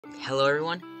Hello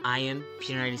everyone, I am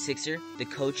Peter96er, the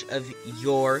coach of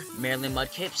your Maryland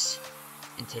Mudkips,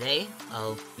 and today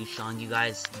I'll be showing you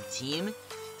guys the team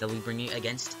that we'll be bringing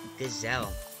against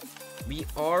Gazelle. We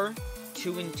are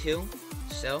 2-2,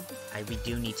 so we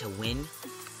do need to win.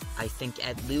 I think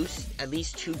at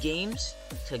least 2 games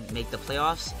to make the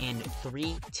playoffs and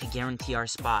 3 to guarantee our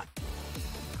spot.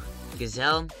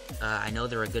 Gazelle, I know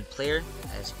they're a good player.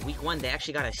 As week 1, they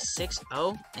actually got a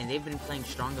 6-0, and they've been playing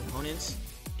strong opponents.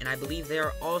 And I believe they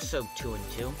are also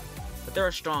 2-2, but they're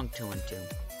a strong 2-2.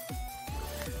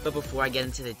 But before I get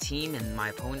into the team and my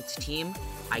opponent's team,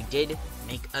 I did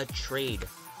make a trade.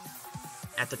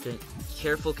 After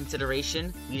careful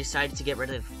consideration, we decided to get rid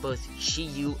of both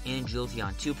Chi-Yu and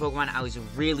Jolteon, 2 Pokemon I was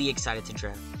really excited to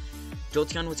draft.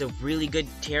 Jolteon was a really good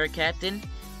Terra Captain,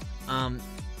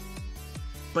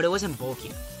 but it wasn't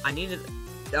bulky.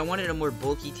 I wanted a more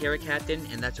bulky Terra Captain,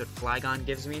 and that's what Flygon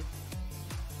gives me.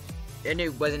 And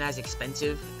it wasn't as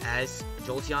expensive as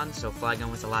Jolteon, so Flygon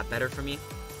was a lot better for me.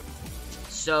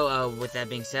 So, with that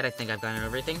being said, I think I've gotten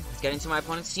everything. Let's get into my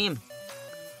opponent's team.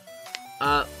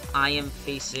 I am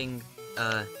facing,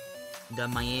 the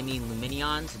Miami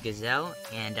Luminions, Gazelle,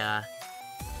 and, yeah,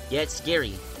 it's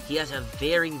scary. He has a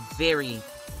very, very,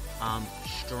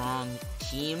 strong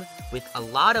team with a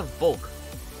lot of bulk.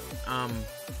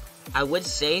 I would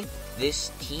say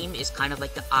this team is kind of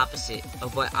like the opposite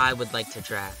of what I would like to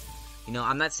draft. You know,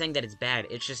 I'm not saying that it's bad,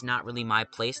 it's just not really my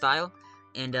playstyle,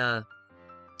 and,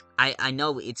 I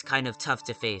know it's kind of tough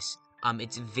to face.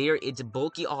 It's a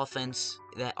bulky offense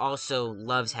that also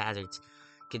loves hazards.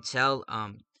 Could tell,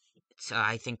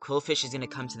 I think Quillfish is going to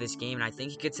come to this game, and I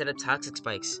think he could set up Toxic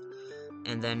Spikes.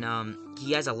 And then,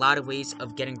 he has a lot of ways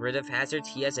of getting rid of hazards.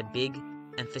 He has a big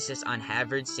emphasis on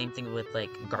hazards, same thing with,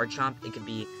 like, Garchomp. It could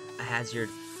be a hazard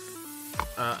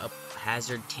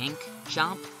tank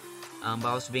chomp. But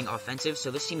also being offensive, so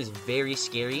this team is very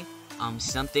scary.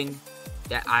 Something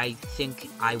that I think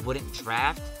I wouldn't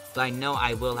draft, but I know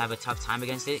I will have a tough time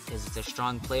against it because it's a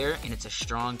strong player and it's a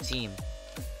strong team.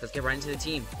 Let's get right into the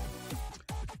team.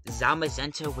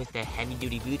 Zamazenta with the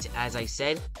heavy-duty boots. As I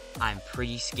said, I'm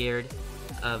pretty scared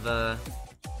of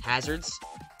hazards,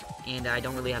 and I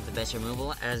don't really have the best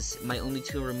removal, as my only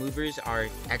 2 removers are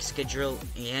Excadrill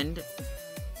and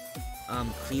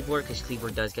Kleavor, because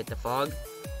Kleavor does get the fog.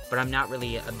 But I'm not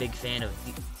really a big fan of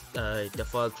the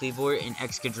Fog Kleavor, and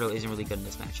Excadrill isn't really good in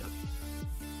this matchup.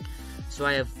 So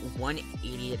I have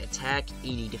 188 attack,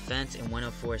 80 defense, and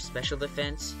 104 special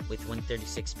defense with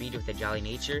 136 speed with a Jolly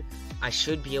Nature. I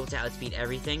should be able to outspeed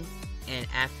everything, and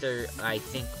after I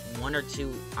think 1 or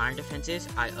 2 iron defenses,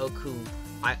 I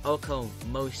Oko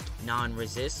most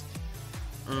non-resist.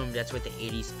 That's with the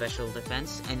 80 special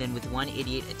defense, and then with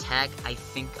 188 attack, I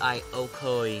think I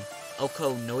Oko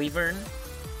Noivern,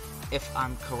 if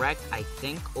I'm correct, I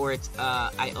think, or it's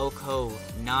I Oko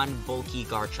non-bulky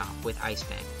Garchomp with Ice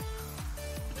Fang.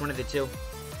 It's one of the 2.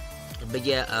 But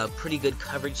yeah, pretty good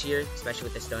coverage here, especially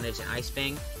with the Stone Edge and Ice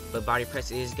Fang. But Body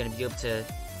Press is going to be able to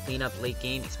clean up late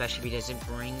game, especially if he doesn't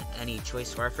bring any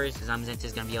Choice Swarfers. Zamazenta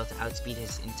is going to be able to outspeed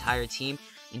his entire team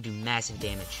and do massive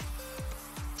damage.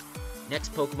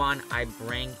 Next Pokemon I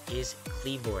bring is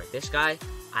Kleavor. This guy,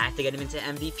 I have to get him into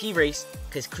MVP race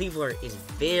because Kleavor is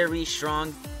very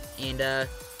strong and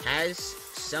has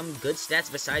some good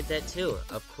stats besides that too.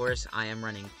 Of course, I am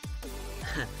running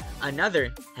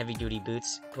another heavy-duty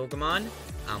boots Pokemon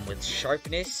with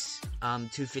sharpness,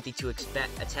 252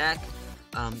 attack.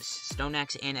 Stone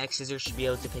Axe and X Scissors should be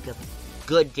able to pick up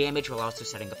good damage while also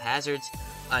setting up hazards.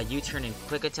 U-turn and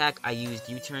quick attack. I used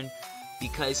U-turn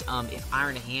because if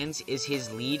Iron Hands is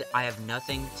his lead, I have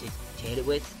nothing to hit it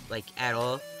with, like, at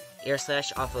all. Air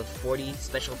Slash off of 40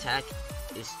 special attack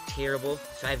is terrible,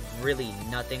 so I have really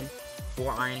nothing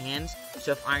for Iron Hands.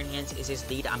 So if Iron Hands is his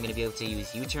lead, I'm going to be able to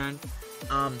use U-turn.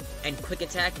 And Quick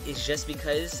Attack is just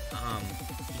because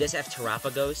he does have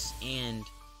Terapagos, and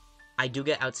I do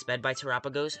get outsped by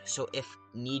Terapagos, so if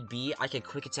need be, I can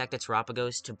Quick Attack the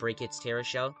Terapagos to break its Terra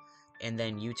Shell, and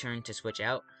then U-turn to switch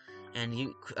out.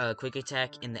 And Quick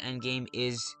Attack in the end game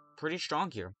is pretty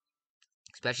strong here,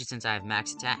 especially since I have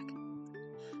max attack.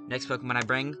 Next Pokemon I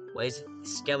bring was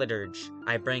Skeledirge.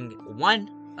 I bring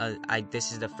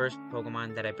this is the first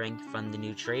Pokemon that I bring from the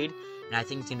new trade, and I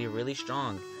think it's going to be really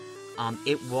strong.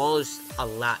 It walls a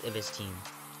lot of his team.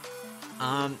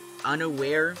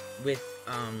 Unaware with,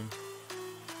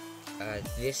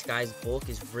 this guy's bulk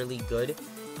is really good.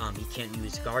 He can't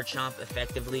use Garchomp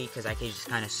effectively, because I can just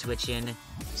kind of switch in,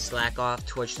 slack off,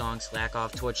 Torch Song, slack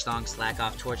off, Torch Song, slack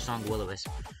off, Torch Song, Will-O-Wisp.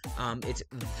 It's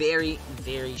very,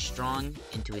 very strong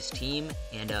into his team,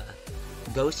 and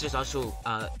Ghost is also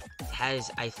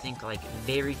has, I think, like,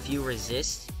 very few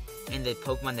resists, and the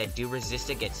Pokemon that do resist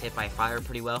it gets hit by fire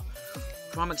pretty well.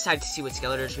 So I'm excited to see what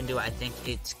Skeletor's can do. I think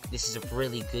this is a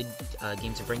really good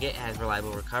game to bring it. It has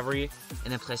reliable recovery,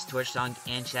 and then plus Torch Song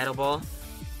and Shadow Ball.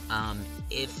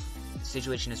 If the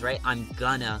situation is right, I'm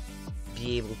gonna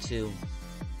be able to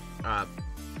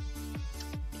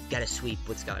get a sweep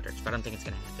with Skeletor, but I don't think it's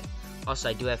gonna happen. Also,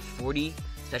 I do have 40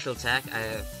 special attack. I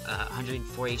have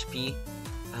 104 HP,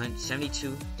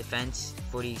 72 defense,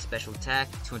 40 special attack,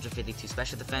 252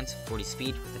 special defense, 40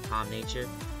 speed with a calm nature.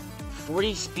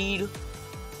 40 speed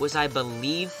was, I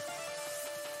believe,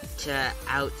 to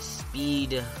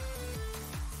outspeed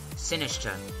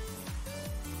Sinistra.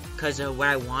 Because what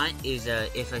I want is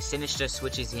if a Sinistra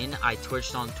switches in, I Torch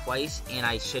Song twice, and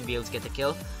I should be able to get the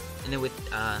kill. And then with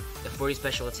the 40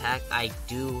 special attack, I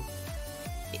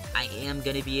am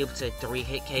going to be able to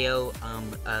 3-hit KO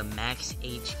max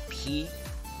HP.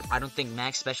 I don't think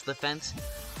max special defense.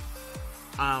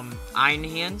 Iron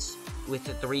Hands with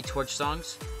the 3 Torch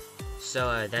Songs.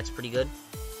 So that's pretty good.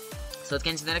 So let's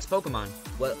get into the next Pokemon.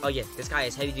 Well, oh yeah, this guy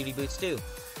has heavy duty boots too.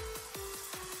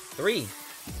 3.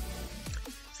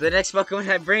 So the next Pokemon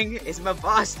I bring is my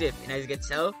Bostiff, and as you can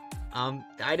tell,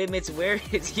 the item it's wearing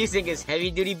is using his heavy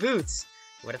duty boots.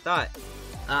 What I thought.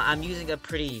 I'm using a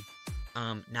pretty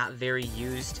not very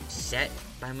used set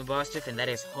by my Bostiff, and that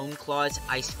is Home Claws,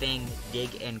 Ice Fang,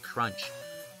 Dig, and Crunch.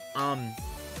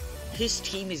 His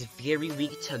team is very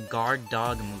weak to Guard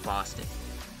Dog and Bostiff.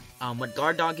 What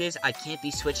Guard Dog is, I can't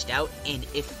be switched out, and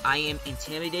if I am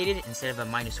intimidated, instead of a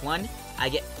 -1, I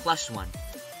get +1.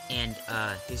 And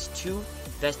his 2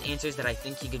 best answers that I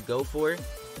think he could go for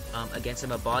against a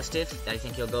Bostiff, that I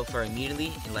think he'll go for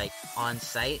immediately, and like on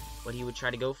sight, what he would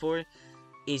try to go for,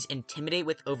 is Intimidate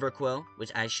with Overquill,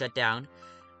 which I shut down,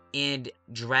 and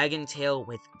Dragon Tail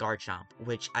with Garchomp,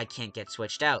 which I can't get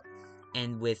switched out.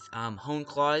 And with Hone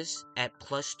Claws at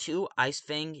 +2, Ice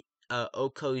Fang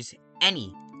OHKOs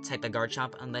any type of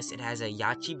Garchomp unless it has a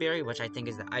Yachi Berry, which I think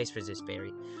is the Ice Resist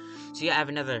Berry. So yeah, I have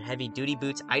another Heavy Duty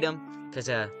Boots item, because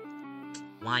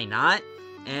why not?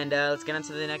 And let's get on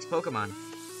to the next Pokemon.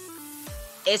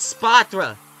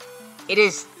 Espathra! It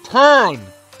is time!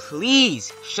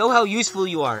 Please, show how useful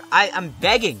you are. I'm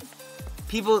begging.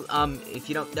 People, if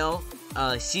you don't know,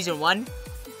 Season 1,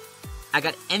 I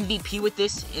got MVP with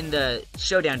this in the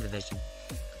Showdown division.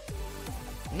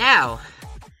 Now,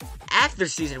 after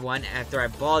Season 1, after I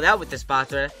balled out with this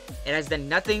Espathra, it has done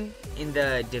nothing in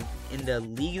the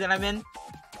league that I'm in.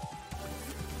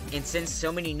 And since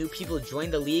so many new people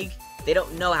joined the league, they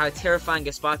don't know how terrifying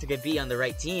Espathra could be on the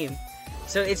right team.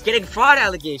 So it's getting fraud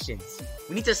allegations.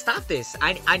 We need to stop this.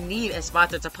 I need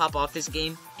Espathra to pop off this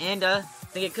game, and I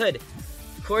think it could.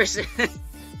 Of course,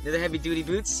 another Heavy Duty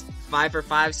Boots. 5 for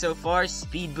 5 so far.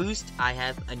 Speed boost. I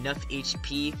have enough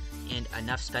HP and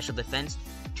enough special defense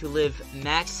to live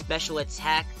max special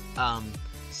attack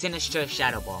Sinistra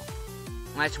Shadow Ball.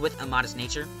 That's with a Modest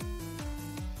Nature.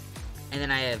 And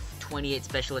then I have 28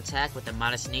 special attack with a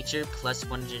Modest Nature plus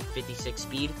 156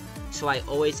 speed. So I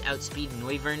always outspeed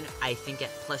Noivern, I think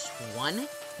at +1.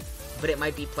 But it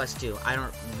might be +2. I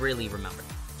don't really remember.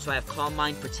 So I have Calm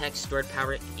Mind, Protect, Stored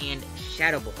Power, and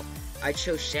Shadow Ball. I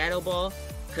chose Shadow Ball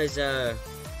because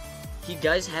he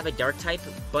does have a Dark type,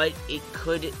 but it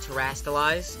could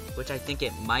Terrastallize, which I think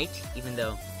it might, even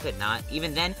though it could not.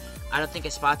 Even then, I don't think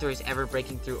Espathra is ever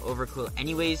breaking through Overquill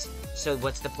anyways, so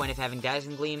what's the point of having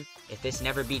Dazzling Gleam if this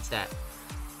never beats that?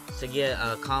 So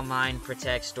yeah, Calm Mind,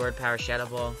 Protect, Stored Power, Shadow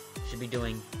Ball should be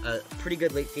doing a pretty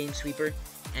good late game sweeper.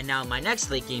 And now my next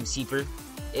late game sweeper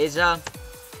is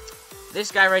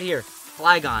this guy right here,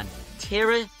 Flygon.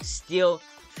 Terra Steel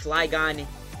Flygon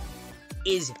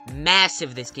is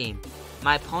massive this game.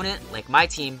 My opponent, like my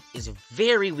team, is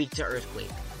very weak to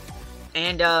Earthquake.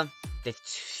 And the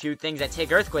few things that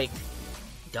take Earthquake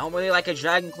don't really like a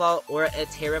Dragon Claw or a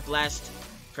Terra Blast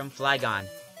from Flygon.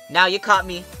 Now you caught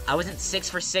me. I wasn't 6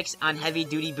 for 6 on Heavy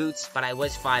Duty Boots, but I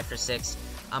was 5 for 6.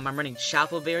 I'm running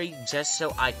Chople Berry just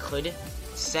so I could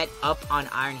set up on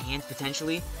Iron Hands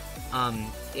potentially.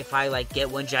 If I like get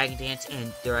one Dragon Dance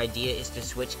and their idea is to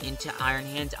switch into Iron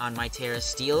Hands on my Terra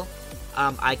Steel,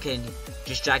 I can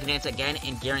just Dragon Dance again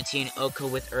and guarantee an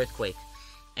OHKO with Earthquake.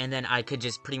 And then I could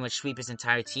just pretty much sweep his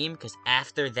entire team, because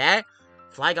after that,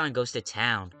 Flygon goes to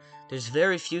town. There's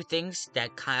very few things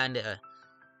that kind of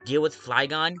deal with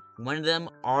Flygon. One of them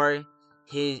are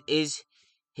his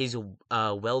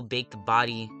well-baked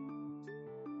body.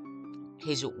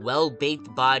 His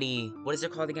well-baked body. What is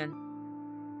it called again?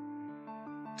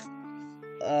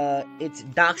 It's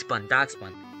Darkspun.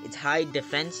 It's high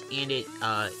defense and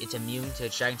it's immune to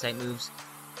Dragon type moves.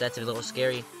 That's a little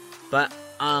scary, but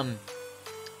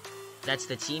that's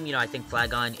the team. You know, I think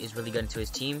Flygon is really good into his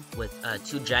team with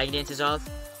 2 Dragon Dances off.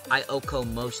 I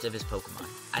OHKO most of his Pokemon.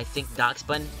 I think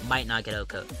Doxbun might not get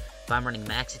OHKO. If I'm running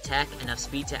max attack, enough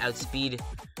speed to outspeed,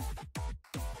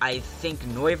 I think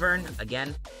Noivern,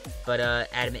 again, but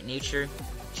Adamant Nature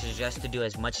should just to do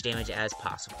as much damage as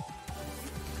possible.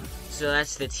 So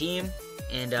that's the team,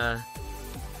 and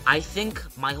I think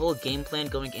my whole game plan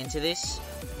going into this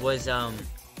was,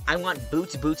 I want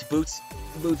boots, boots, boots,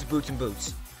 boots, boots, and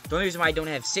boots. The only reason why I don't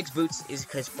have 6 boots is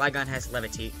because Flygon has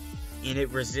Levitate, and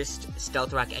it resists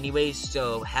Stealth Rock anyways,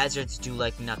 so hazards do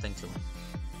like nothing to him.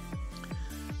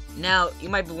 Now, you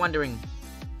might be wondering,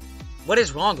 what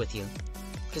is wrong with you?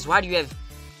 Because why do you have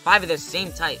 5 of the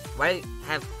same type? Why do you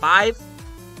have 5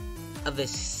 of the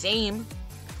same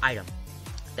item?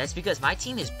 That's because my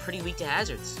team is pretty weak to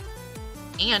hazards.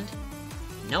 And,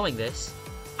 knowing this,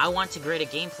 I want to create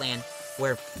a game plan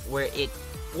where it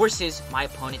forces my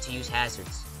opponent to use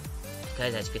hazards.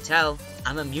 Because as you can tell,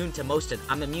 I'm immune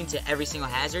to every single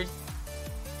hazard.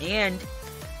 And,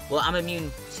 well, I'm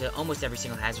immune to almost every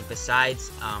single hazard besides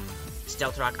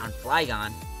Stealth Rock on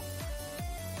Flygon.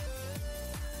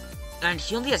 And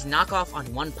he only has knockoff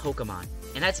on 1 Pokemon,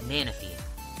 and that's Manaphy.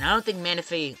 And I don't think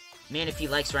Manaphy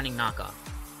likes running knockoff.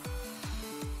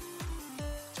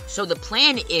 So the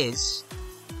plan is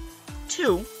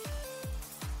to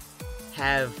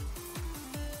have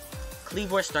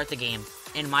Kleavor start the game,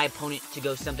 and my opponent to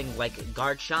go something like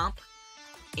Garchomp,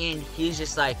 and he's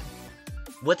just like,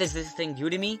 what does this thing do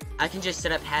to me? I can just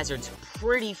set up hazards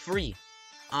pretty free.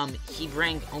 He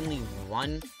ranked only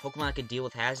 1 Pokemon that could deal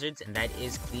with hazards, and that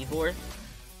is Kleavor.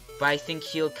 But I think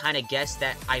he'll kind of guess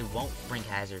that I won't bring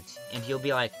hazards. And he'll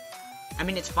be like, I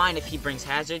mean, it's fine if he brings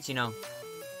hazards, you know.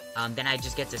 Then I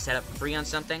just get to set up free on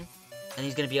something, and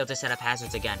he's going to be able to set up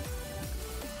hazards again.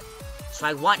 So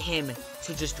I want him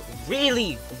to just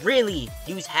really, really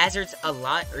use hazards a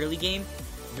lot early game.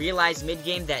 Realize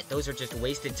mid-game that those are just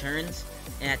wasted turns.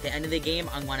 And at the end of the game,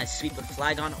 I want to sweep with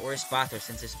Flygon or Espathra,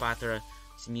 since Espathra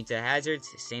is immune to hazards.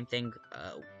 Same thing,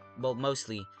 well,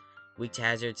 mostly weak to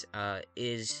hazards,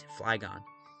 is Flygon.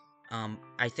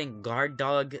 I think Guard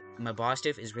Dog, my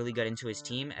Bostiff, is really good into his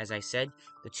team. As I said,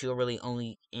 the 2 are really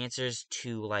only answers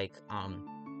to, like,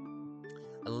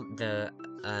 the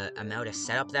amount of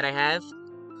setup that I have.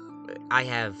 I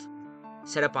have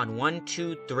setup on 1,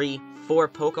 2, 3, 4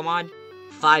 Pokemon,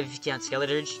 5 if you count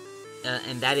Skeleturge,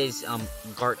 and that is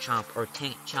Garchomp or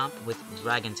Tank Chomp with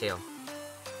Dragon Tail.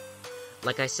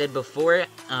 Like I said before,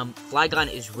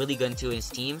 Flygon is really good into his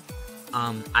team.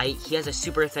 He has a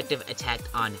super effective attack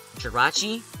on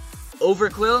Jirachi,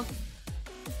 Overquill,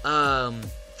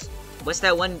 what's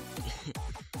that one?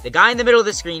 The guy in the middle of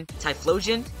the screen,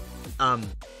 Typhlosion,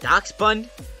 Doxbun,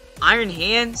 Iron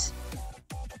Hands,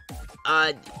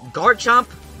 Garchomp,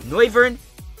 Noivern.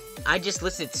 I just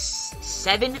listed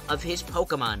 7 of his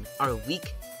Pokemon are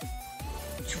weak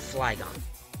to Flygon.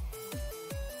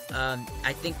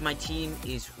 I think my team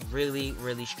is really,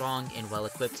 really strong and well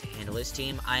equipped to handle his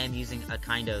team. I am using a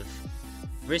kind of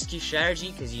risky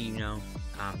strategy because, you know,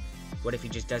 what if he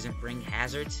just doesn't bring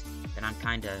hazards? Then I'm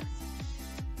kind of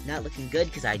not looking good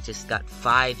because I just got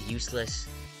 5 useless.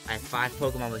 I have 5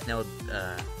 Pokemon with no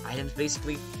items,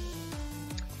 basically.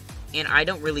 And I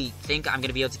don't really think I'm going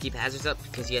to be able to keep hazards up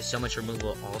because he has so much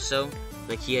removal also.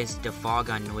 Like, he has Defog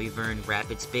on Noivern,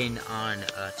 Rapid Spin on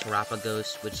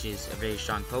Terapagos, which is a very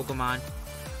strong Pokemon.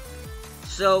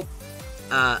 So,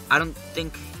 I don't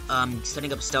think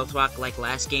setting up Stealth Rock like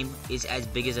last game is as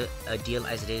big as a deal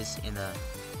as it is in the,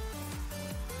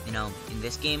 you know, in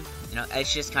this game. You know,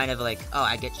 it's just kind of like, oh,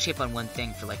 I get chip on one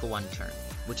thing for like 1 turn,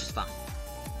 which is fine.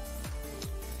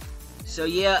 So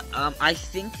yeah, I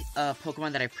think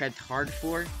Pokemon that I prepped hard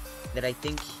for, that I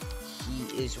think he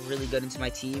is really good into my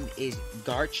team, is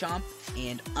Garchomp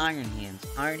and Iron Hands.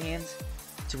 Iron Hands,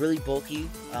 it's really bulky.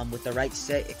 With the right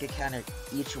set, it could counter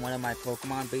each one of my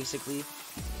Pokemon, basically.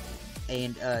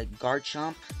 And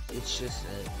Garchomp, it's just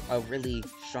a really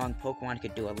strong Pokemon. It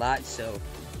could do a lot, so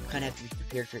you kind of have to be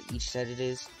prepared for each set it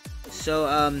is. So,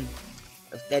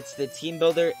 that's the team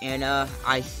builder, and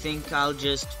I think I'll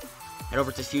just head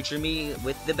over to Future Me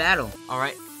with the battle.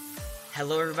 Alright,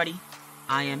 hello everybody,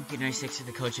 I am Peter96er,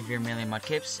 the coach of your Million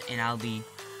Mudkips, and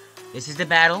this is the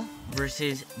battle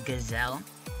versus Gazelle,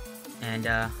 and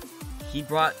he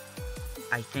brought,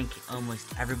 I think, almost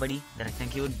everybody that I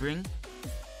think he would bring.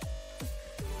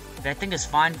 But I think it's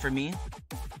fine for me,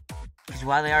 because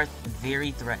while they are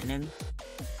very threatening,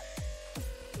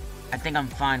 I think I'm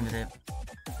fine with it.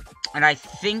 And I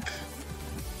think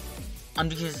I'm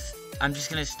just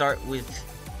gonna start with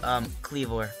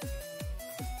Kleavor.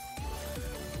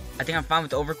 I think I'm fine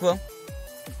with Overquill,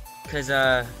 because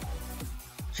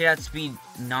should outspeed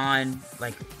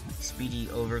like speedy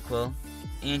overquill.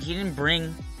 And he didn't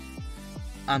bring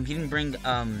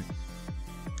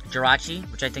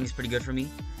Jirachi, which I think is pretty good for me.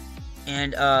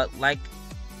 And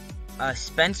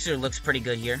Spencer looks pretty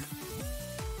good here,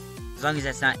 as long as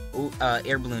that's not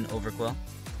air balloon overquill.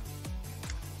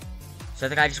 So I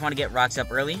think I just want to get rocks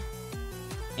up early,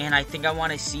 and I think I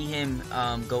want to see him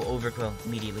go overquill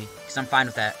immediately, because I'm fine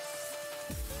with that.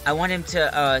 I want him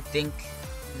to think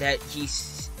that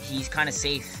he's kind of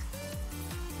safe.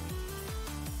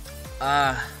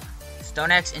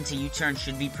 Stone Axe into U-turn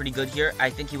should be pretty good here. I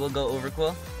think he will go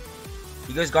overquill.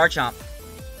 He goes Garchomp.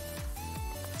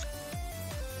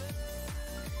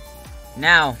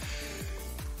 Now,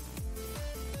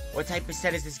 what type of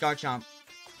set is this Garchomp?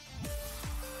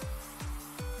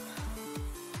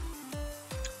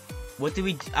 What do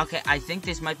we... Okay, I think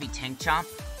this might be Tank Chomp.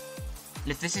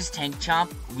 If this is Tank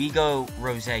Chomp, we go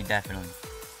Rose, definitely.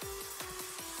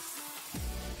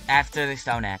 After the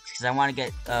Stone Axe, because I want to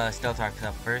get Stealth Rock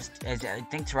up first. As I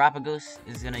think Terapagos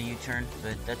is going to U-turn,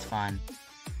 but that's fine.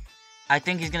 I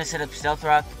think he's going to set up Stealth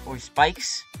Rock or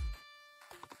Spikes.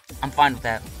 I'm fine with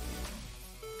that.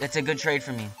 That's a good trade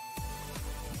for me.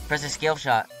 Press a Scale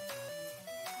Shot.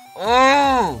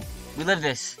 Oh! We live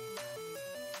this.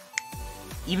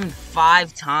 Even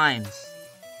 5 times.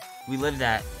 We live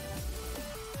that.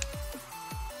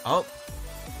 Oh.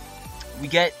 We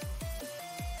get...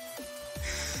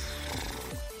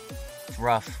 It's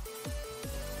rough.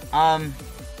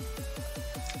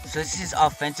 So this is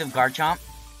offensive Garchomp.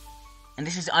 And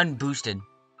this is unboosted,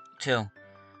 too.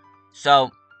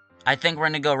 So, I think we're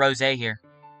gonna go Rose here.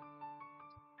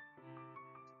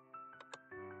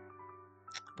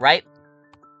 Right?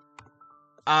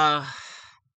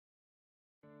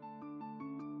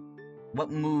 What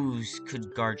moves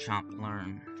could Garchomp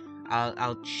learn?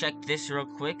 I'll check this real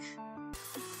quick.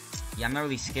 Yeah, I'm not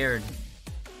really scared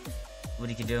what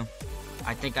he could do.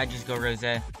 I think I just go Rose.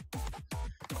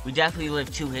 We definitely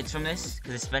live 2 hits from this,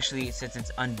 because especially since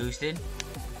it's unboosted.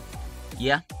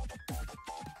 Yeah.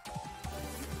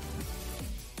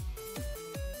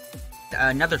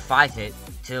 Another 5 hit,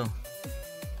 too.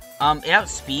 It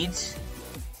outspeeds,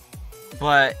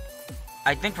 but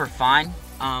I think we're fine.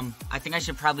 I think I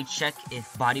should probably check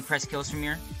if Body Press kills from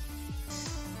here.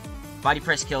 Body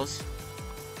Press kills.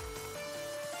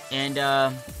 And,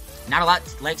 not a lot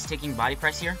likes taking Body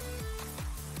Press here.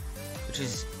 Which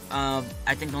is,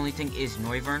 I think the only thing is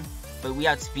Noivern. But we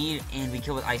outspeed and we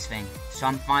kill with Ice Fang. So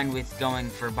I'm fine with going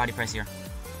for Body Press here.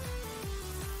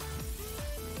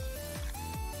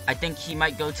 I think he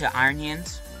might go to Iron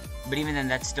Hands. But even then,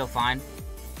 that's still fine.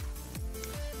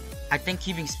 I think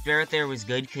keeping Spirit there was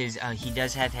good because he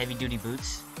does have heavy-duty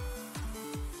boots.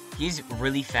 He's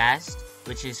really fast,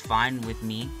 which is fine with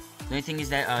me. The only thing is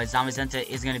that Zamazenta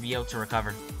is going to be able to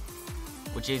recover,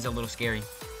 which is a little scary.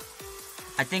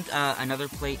 I think another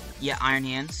plate, yeah, Iron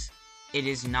Hands. It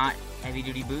is not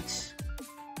heavy-duty boots.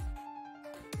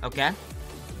 Okay.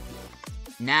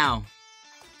 Now,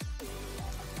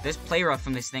 this play rough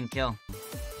from this thing kill.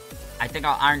 I think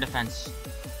I'll Iron Defense.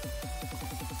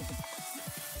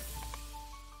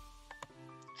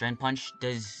 Drain Punch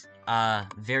does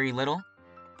very little.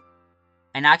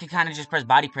 And I can kind of just press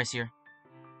Body Press here.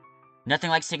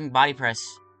 Nothing like taking Body Press.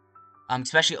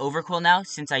 Especially Overquill now,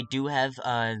 since I do have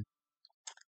I'm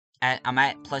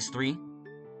at +3.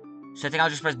 So I think I'll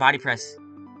just press Body Press.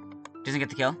 Doesn't get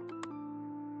the kill.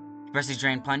 Presses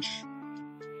Drain Punch.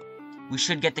 We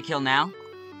should get the kill now.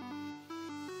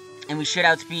 And we should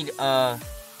outspeed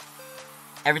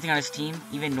everything on his team,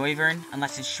 even Noivern,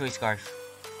 unless it's Choice Scarf,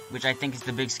 which I think is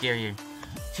the big scare here.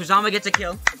 Tuzama gets a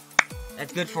kill.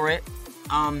 That's good for it.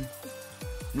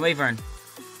 Noivern.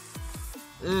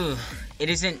 Ugh. It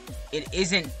isn't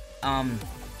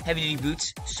heavy duty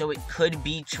boots, so it could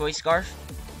be Choice Scarf.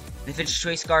 If it's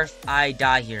Choice Scarf, I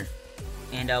die here.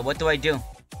 And what do I do?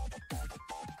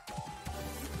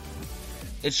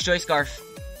 It's Choice Scarf.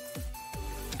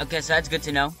 Okay, so that's good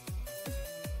to know.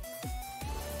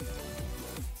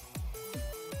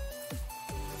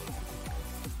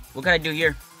 What can I do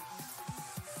here?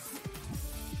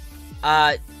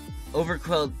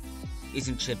 Overquill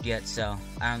isn't chipped yet, so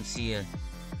I don't see a...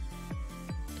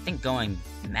 I think going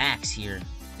max here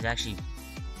is actually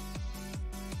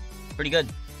pretty good.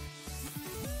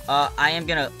 I am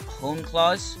gonna Hone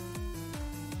Claws.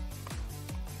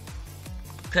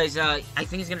 Because, I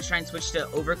think he's gonna try and switch to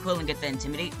Overquill and get the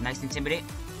Intimidate. Nice Intimidate.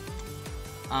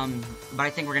 But I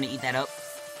think we're gonna eat that up.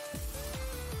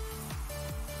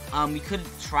 We could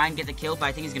try and get the kill, but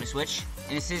I think he's gonna switch.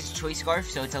 And this is Choice Scarf,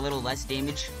 so it's a little less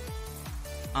damage,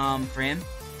 for him.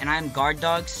 And I'm Guard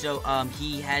Dog, so,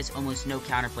 he has almost no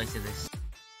counterplay to this.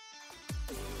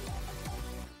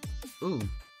 Ooh.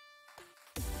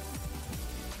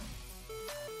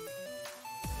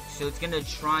 So it's gonna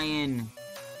try and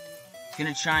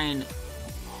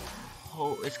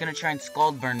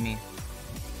scald burn me.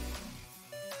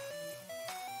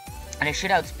 And I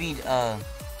should outspeed a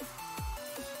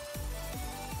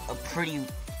pretty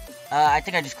I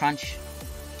think I just crunch.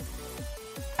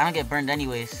 I don't get burned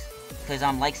anyways, because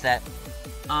likes that.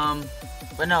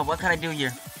 But no, what can I do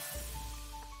here?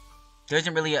 There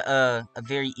isn't really a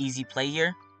very easy play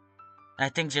here. And I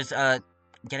think just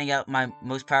getting out my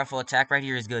most powerful attack right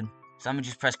here is good. So I'm gonna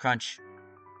just press crunch.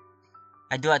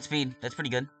 I do outspeed. That's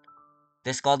pretty good.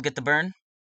 Does Scald get the burn?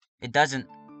 It doesn't.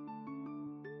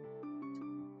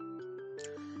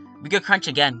 We could crunch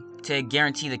again to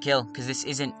guarantee the kill, because this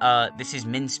isn't this is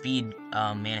min speed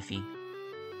Mafia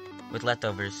with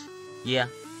leftovers. Yeah.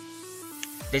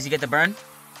 Does he get the burn?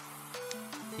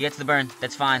 He gets the burn.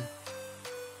 That's fine.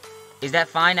 Is that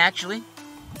fine actually?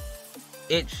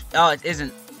 Oh, it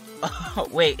isn't. Oh,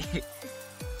 wait.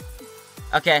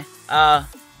 Okay.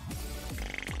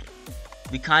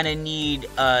 We kind of need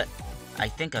I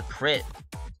think a crit.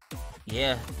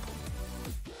 Yeah.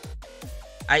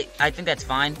 I think that's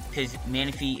fine, because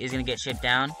Mafia is going to get shit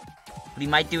down. What he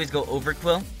might do is go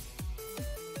overquill.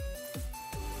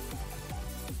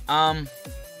 I'll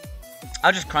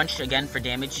just crunch again for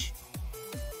damage.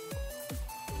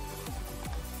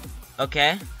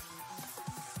 Okay.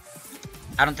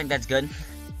 I don't think that's good.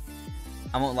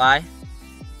 I won't lie.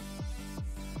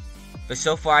 But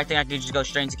so far, I think I could just go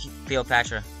straight into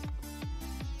Cleopatra.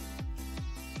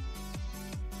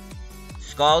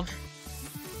 Scald.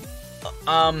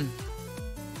 I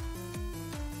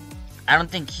don't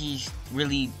think he's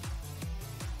really...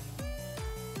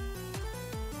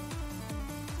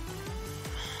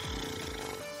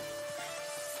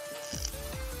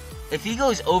 If he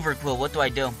goes overquill, what do I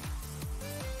do?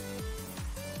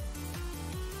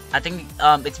 I think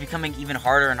it's becoming even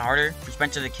harder and harder for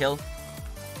Spencer to kill.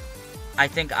 I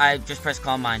think I just press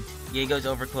Calm Mind. Yeah, he goes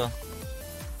overquill.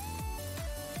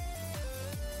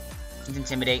 Let's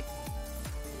Intimidate.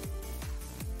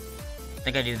 I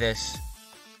think I do this.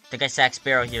 I think I sack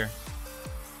Sparrow here.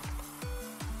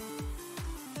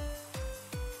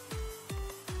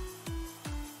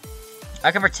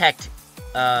 I can protect,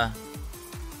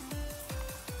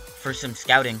 for some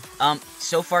scouting.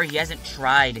 So far he hasn't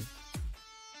tried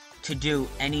to do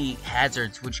any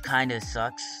hazards, which kinda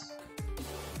sucks.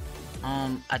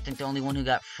 I think the only one who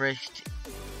got frished...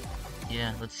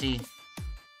 Yeah, let's see.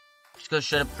 Just go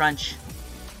straight up crunch.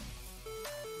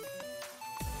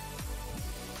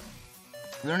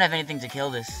 We don't have anything to kill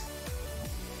this.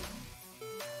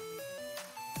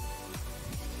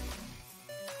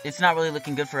 It's not really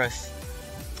looking good for us.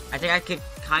 I think I could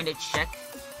kind of check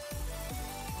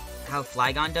how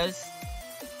Flygon does.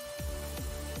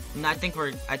 No, I think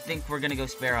we're gonna go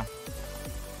Sparrow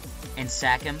and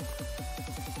sack him.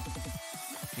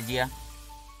 Yeah.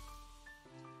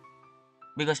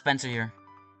 We go Spencer here.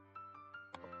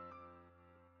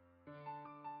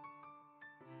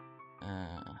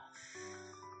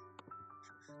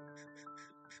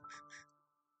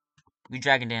 We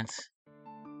Dragon Dance.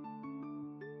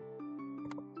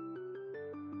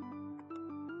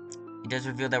 He does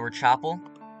reveal that we're Chopple.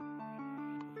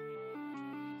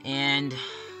 And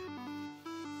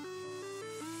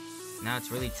now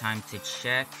it's really time to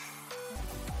check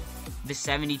the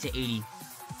 70 to 80.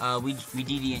 We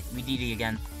DD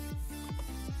again.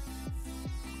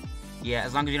 Yeah,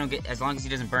 as long as he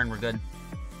doesn't burn, we're good.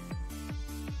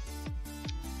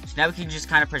 So now we can just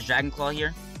kind of press Dragon Claw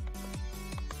here.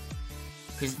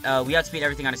 Because we outspeed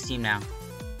everything on his team now.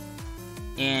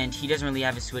 And he doesn't really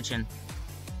have a switch in.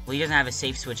 Well, he doesn't have a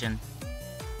safe switch in.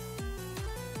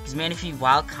 Because Mafia,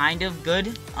 while kind of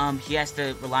good, he has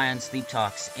to rely on Sleep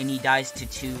Talks. And he dies to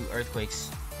 2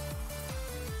 Earthquakes.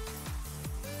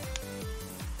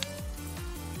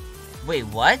 Wait,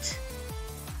 what?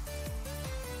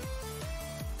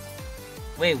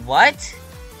 Wait, what?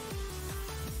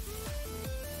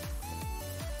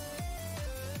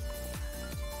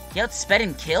 He outsped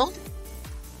and killed?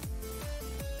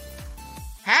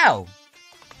 How?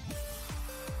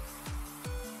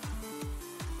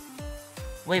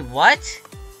 Wait, what?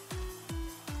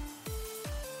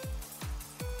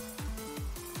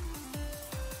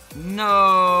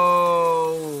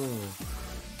 No.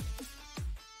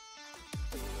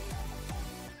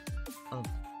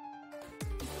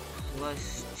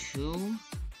 +2?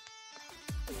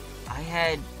 I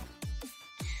had...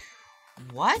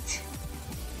 What?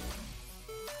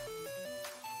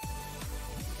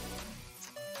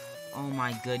 Oh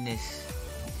my goodness.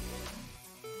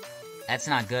 That's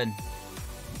not good.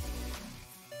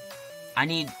 I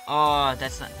need, oh,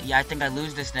 that's not, yeah, I think I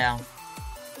lose this now.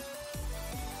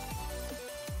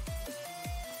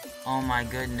 Oh my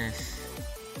goodness.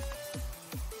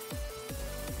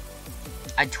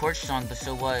 I torch song, but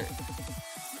so what?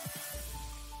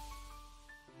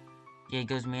 Yeah, it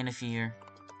goes mana fear.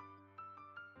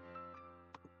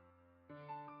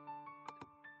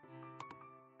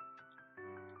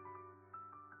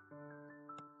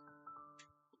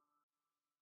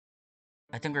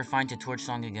 I think we're fine to torch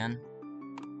song again.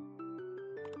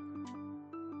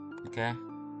 Okay.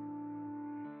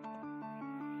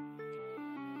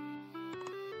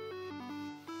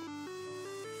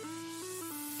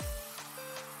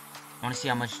 I want to see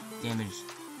how much damage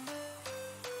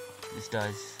this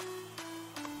does.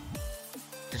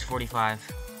 Just 45.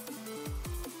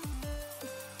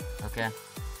 Okay.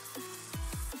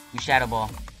 We Shadow Ball.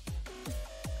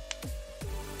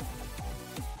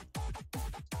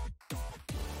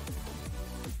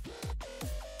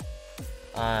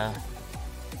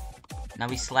 Now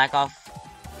we slack off.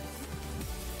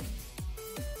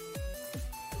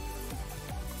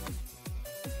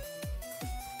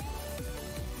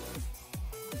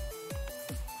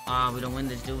 We don't win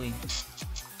this, do we?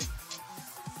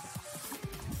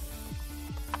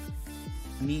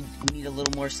 We need a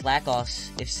little more slack offs.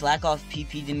 If slack off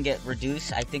PP didn't get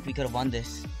reduced, I think we could have won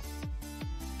this.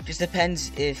 Just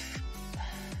depends if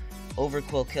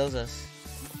Overquill kills us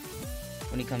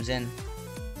when he comes in.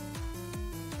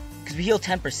 Because we heal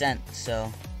 10%,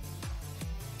 so.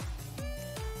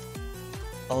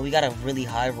 Oh, we got a really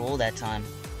high roll that time.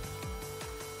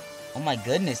 Oh my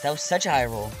goodness, that was such a high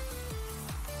roll.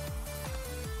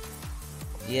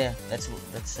 Yeah,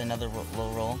 that's another low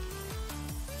roll.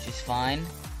 She's fine.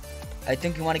 I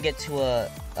think we want to get to a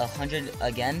 100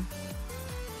 again.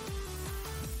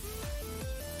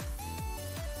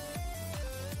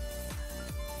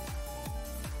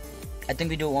 I think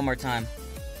we do it one more time.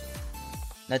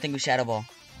 I think we Shadow Ball.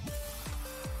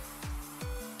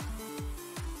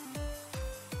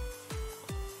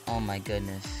 Oh my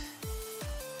goodness.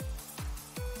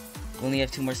 We only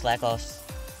have 2 more slack offs.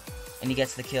 And he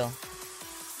gets the kill.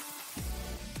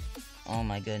 Oh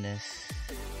my goodness.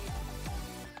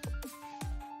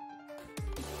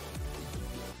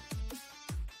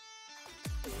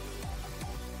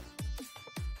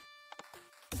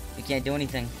 We can't do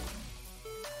anything.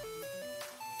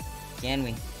 Can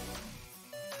we?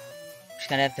 Just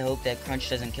gonna have to hope that Crunch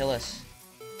doesn't kill us.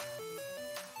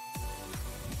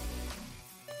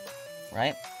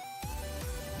 Right?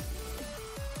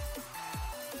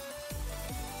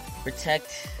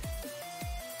 Protect.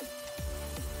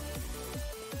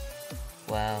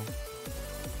 Wow.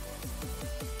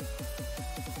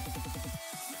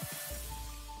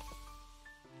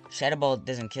 Shadow Ball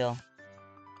doesn't kill.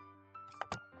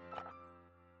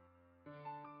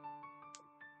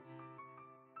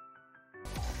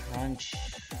 Crunch.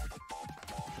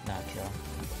 Did not kill.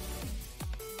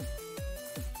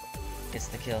 Gets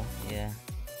the kill, yeah.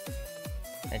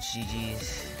 That's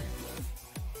GG's.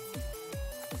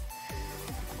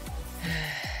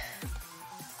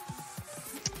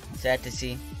 Sad to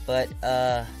see, but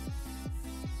I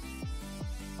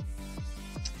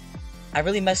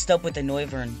really messed up with the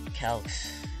Noivern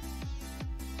calcs.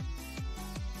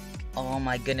 Oh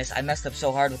my goodness, I messed up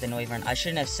so hard with the Noivern. I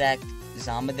shouldn't have sacked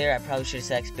Zama there. I probably should have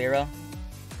sacked Sparrow.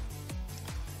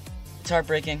 It's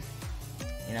heartbreaking,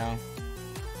 you know.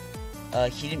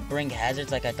 He didn't bring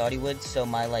hazards like I thought he would, so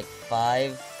my like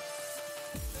 5.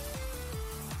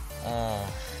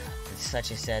 It's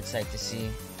such a sad sight to see.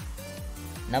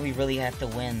 Now we really have to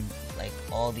win, like,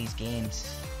 all these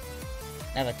games.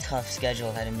 I have a tough schedule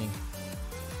ahead of me.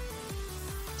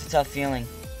 It's a tough feeling.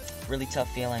 Really tough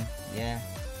feeling, yeah.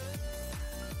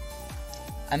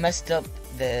 I messed up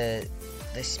the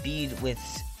speed with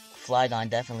Flygon,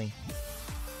 definitely.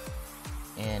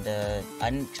 And, I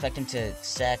didn't expect him to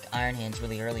sack Iron Hands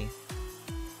really early.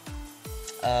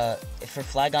 For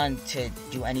Flygon to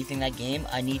do anything that game,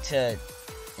 I need to,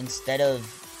 instead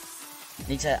of...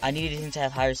 I needed him to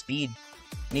have higher speed.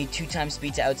 I need 2 times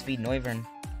speed to outspeed Noivern.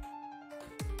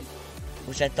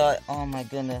 Which I thought, oh my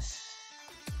goodness.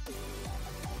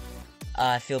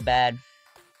 I feel bad.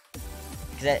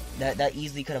 Because that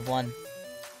easily could have won.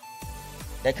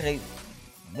 That could have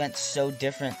went so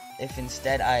different if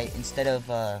instead of,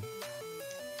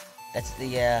 that's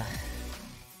the,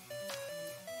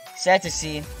 sad to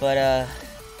see, but,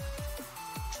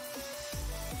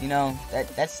 you know,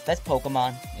 that's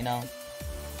Pokemon, you know.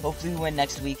 Hopefully we win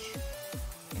next week.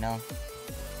 You know,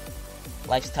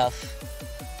 life's tough.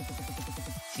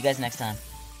 See you guys next time.